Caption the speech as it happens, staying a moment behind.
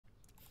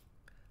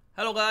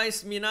Hello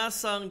guys,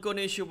 minasan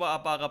konnichiwa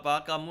apa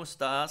kabar?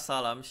 Kamusta?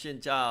 Salam,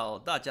 xin chào,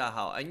 大家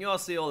好.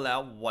 안녕하세요,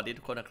 wadit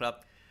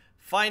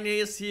Finally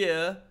is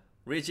here,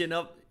 region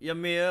of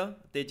Ymir.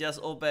 They just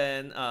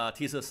opened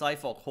teaser site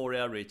for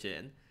Korea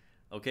region.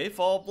 Okay,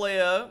 for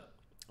player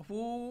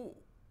who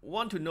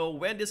want to know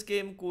when this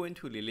game going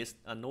to release,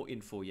 no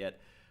info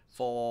yet.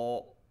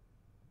 For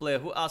player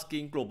who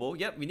asking global,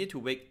 yep, we need to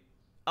wait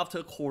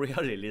after Korea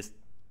release,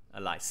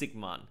 like 6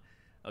 months.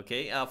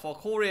 Okay, for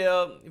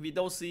Korea, we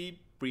don't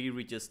see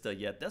pre-register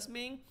yet. That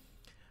means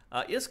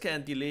it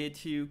can delay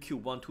to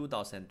Q1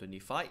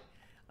 2025.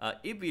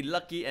 If we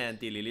lucky and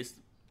they release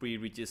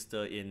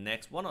pre-register in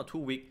next 1 or 2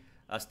 weeks,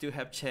 still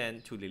have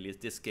chance to release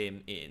this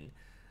game in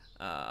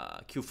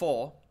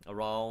Q4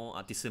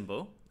 around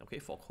December. Okay,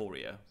 for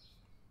Korea.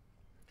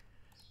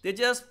 They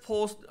just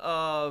post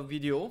a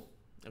video,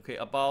 okay,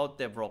 about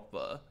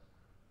developer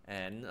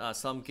and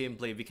some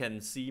gameplay. We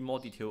can see more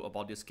detail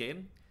about this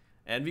game.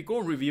 And we go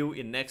review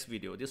in next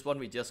video. This one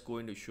we just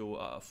going to show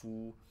a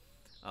full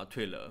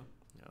trailer.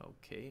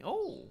 Okay.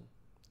 Oh,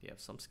 they have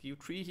some skill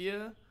tree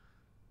here.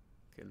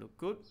 Okay, look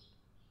good.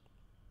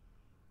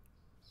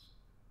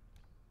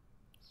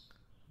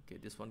 Okay,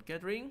 this one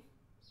gathering.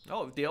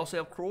 Oh, they also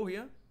have crow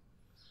here.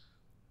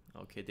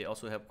 Okay, they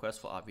also have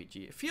quest for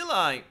RPG. I feel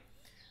like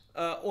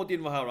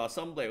Odin Valhalla,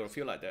 some player will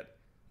feel like that.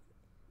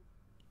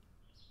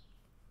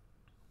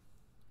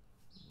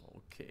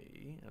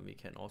 Okay, and we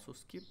can also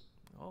skip.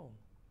 Oh.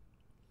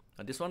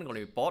 And this one gonna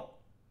be bot.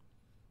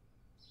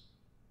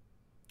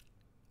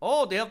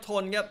 Oh, they have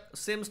torn, yep,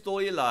 same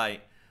story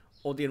like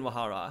Odin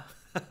Valhalla.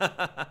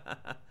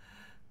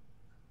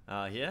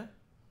 Here?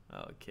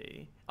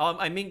 Okay.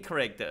 I mean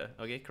character.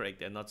 Okay,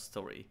 character, not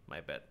story. My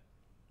bad.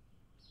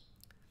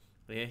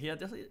 Here,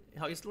 this is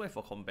how it's like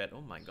for combat. Oh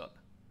my god.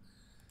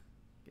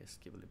 Okay,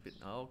 skip a little bit.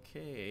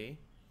 Okay.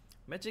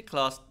 Magic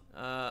class,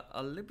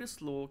 a little bit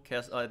slow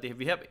cast.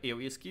 We have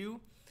AoE skill.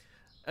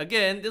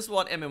 Again, this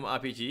one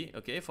MMORPG,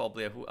 okay, for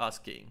player who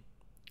asking.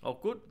 Oh,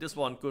 good. This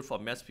one good for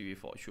mass PV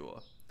for sure.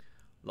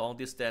 Long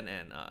distance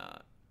and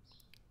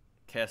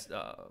cast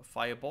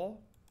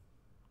fireball.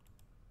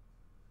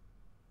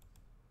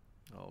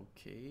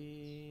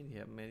 Okay, we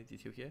have many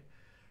details here.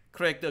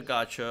 Character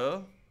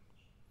gacha.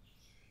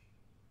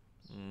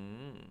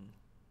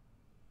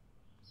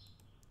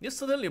 You're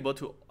certainly able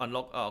to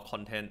unlock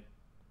content.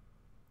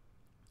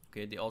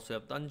 Okay, they also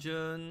have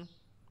dungeon.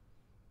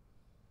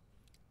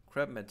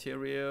 Crab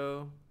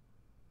material.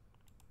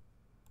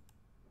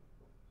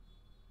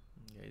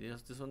 Okay,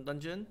 this one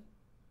dungeon.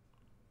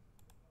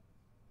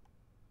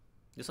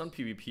 This one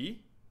PvP.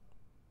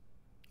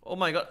 Oh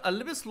my god, a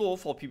little bit slow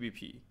for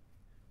PvP.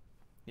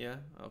 Yeah,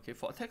 okay,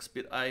 for attack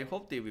speed, I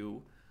hope they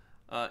will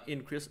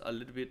increase a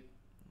little bit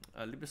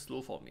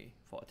slow for me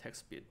for attack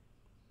speed.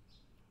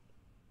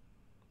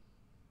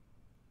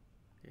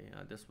 Okay,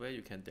 that's where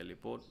you can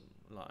teleport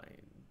like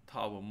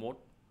tower mode.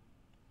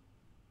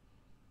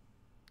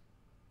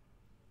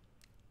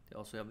 They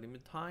also have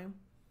limit time.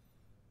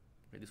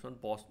 Okay, this one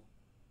boss.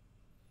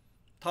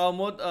 Tower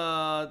mode,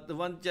 the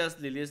one just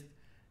released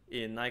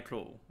in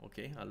Nightcrow.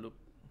 Okay, look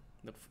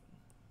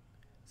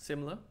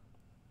similar.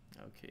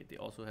 Okay, they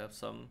also have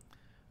some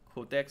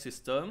codec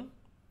system,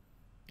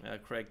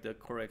 character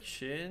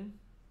correction,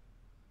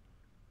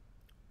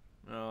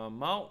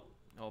 mount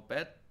or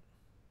pet.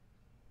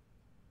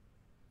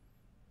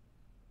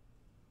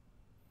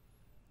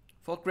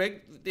 For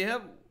Greg, they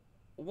have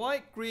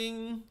white,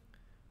 green,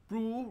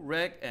 blue,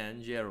 red,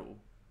 and yellow.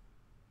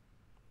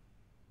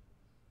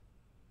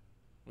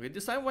 Okay,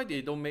 this time why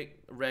they don't make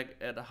red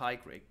at a high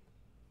grade.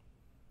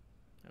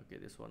 Okay,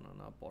 this one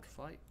on our bot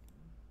fight.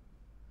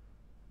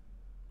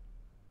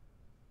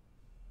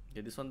 Okay,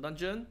 this one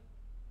dungeon.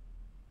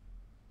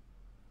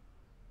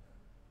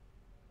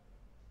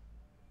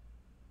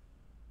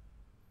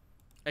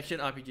 Action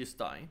RPG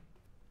style.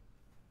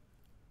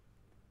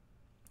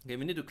 Okay,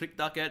 we need to click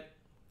target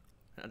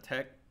and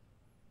attack.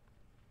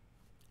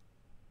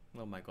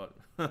 Oh my god.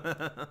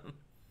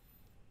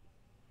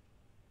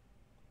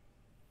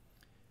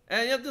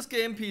 And you have this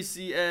game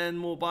PC and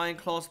mobile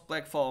cross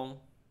platform.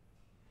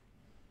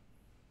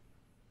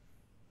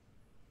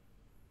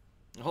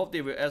 I hope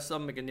they will add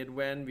some mechanism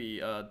when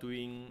we are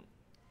doing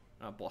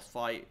a boss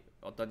fight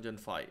or dungeon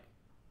fight.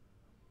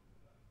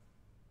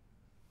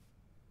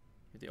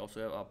 They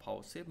also have a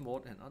power save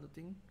mode and other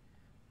thing.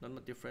 Not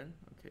much different.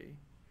 Okay.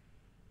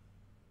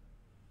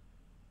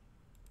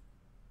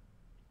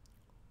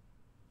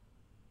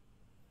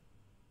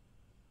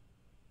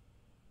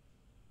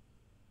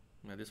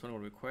 Now this one will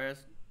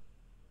request.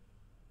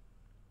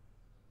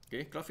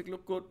 Okay, graphic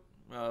look good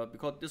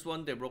because this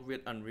one they work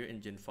with Unreal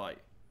Engine 5.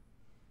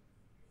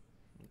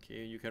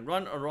 Okay, you can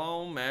run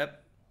around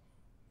map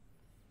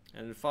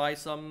and find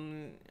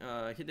some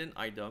hidden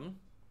item.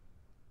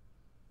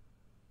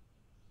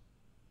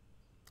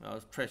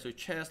 Treasure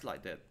chest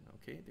like that.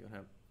 Okay, they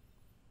have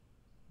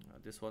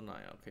this one.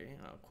 Okay,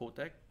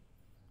 codec,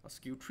 a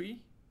skill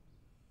tree.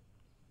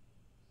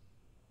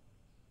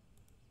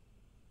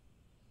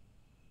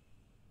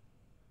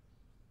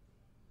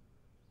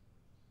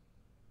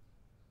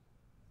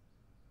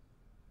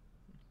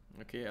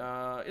 Okay,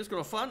 it's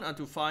gonna fun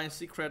to find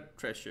secret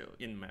treasure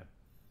in map.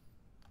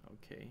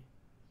 Okay.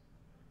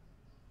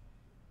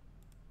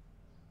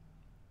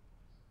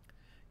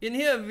 In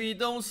here, we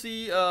don't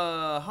see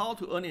how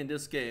to earn in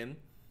this game,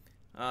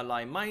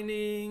 like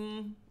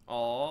mining,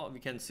 or we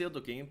can sell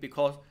the game,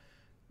 because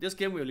this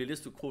game will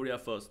release to Korea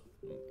first.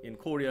 In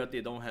Korea,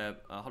 they don't have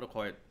how to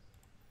call it,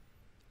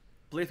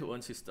 play to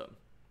earn system.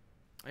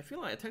 I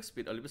feel like attack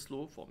speed a little bit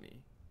slow for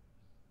me.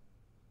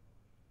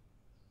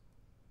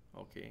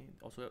 Okay,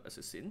 also have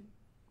assassin.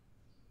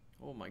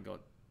 Oh my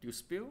god, do you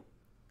spill?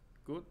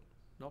 Good,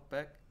 not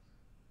bad.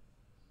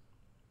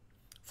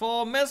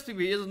 For mass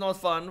PvP, it's not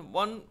fun.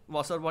 One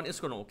is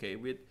gonna okay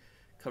with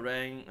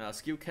current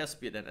skill cast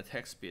speed and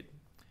attack speed.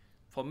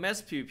 For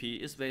mass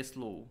PvP, it's very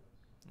slow.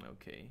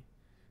 Okay,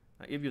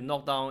 if you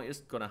knock down, it's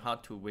gonna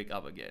hard to wake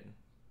up again.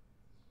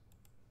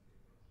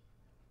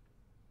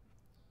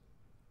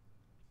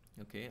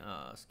 Okay,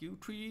 skill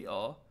tree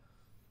or.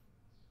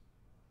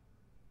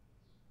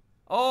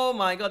 Oh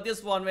my god,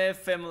 this one very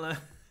familiar.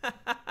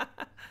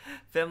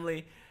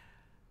 Family.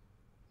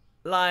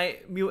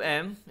 Like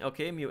Ymir,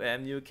 okay, Ymir,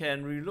 you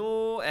can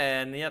reload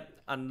and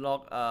yep,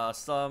 unlock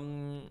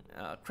some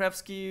craft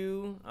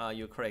skill,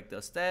 you correct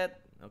the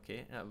stat,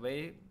 okay,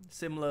 very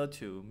similar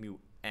to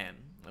Ymir,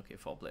 okay,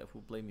 for players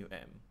who play Ymir.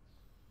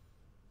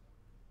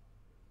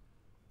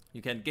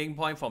 You can gain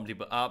point from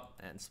level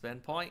up and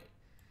spend point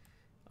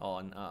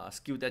on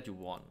skill that you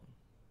want,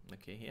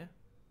 okay, here,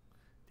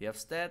 they have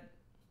stat,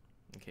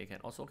 okay, can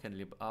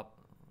level up,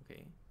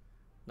 okay,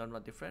 not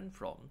much different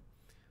from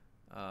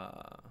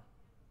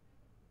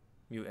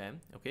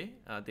okay,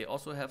 they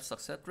also have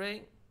success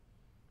rate.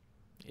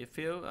 If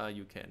you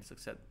you can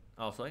success.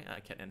 Oh, sorry,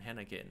 I can enhance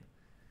again.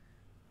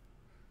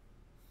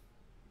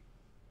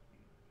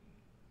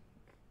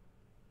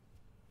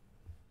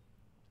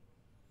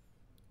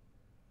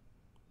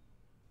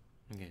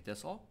 Okay,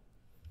 that's all.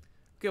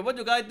 Okay, what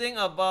you guys think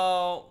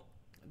about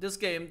this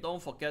game?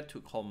 Don't forget to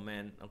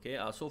comment. Okay,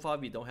 so far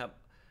we don't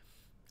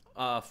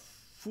have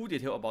full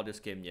detail about this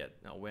game yet.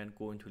 When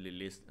going to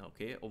release.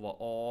 Okay,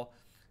 overall.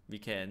 We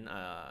can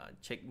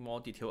check more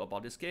detail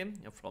about this game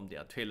from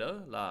their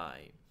trailer,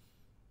 like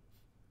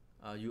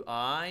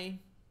UI,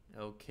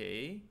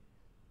 okay,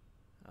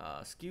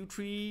 skill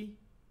tree,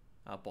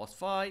 boss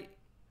fight,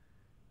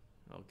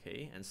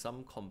 okay, and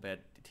some combat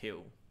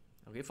detail.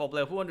 Okay, for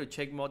players who want to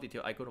check more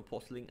detail, I'm gonna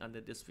post link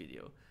under this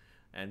video,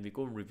 and we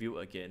go review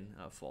again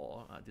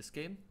for this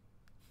game.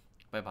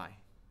 Bye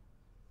bye.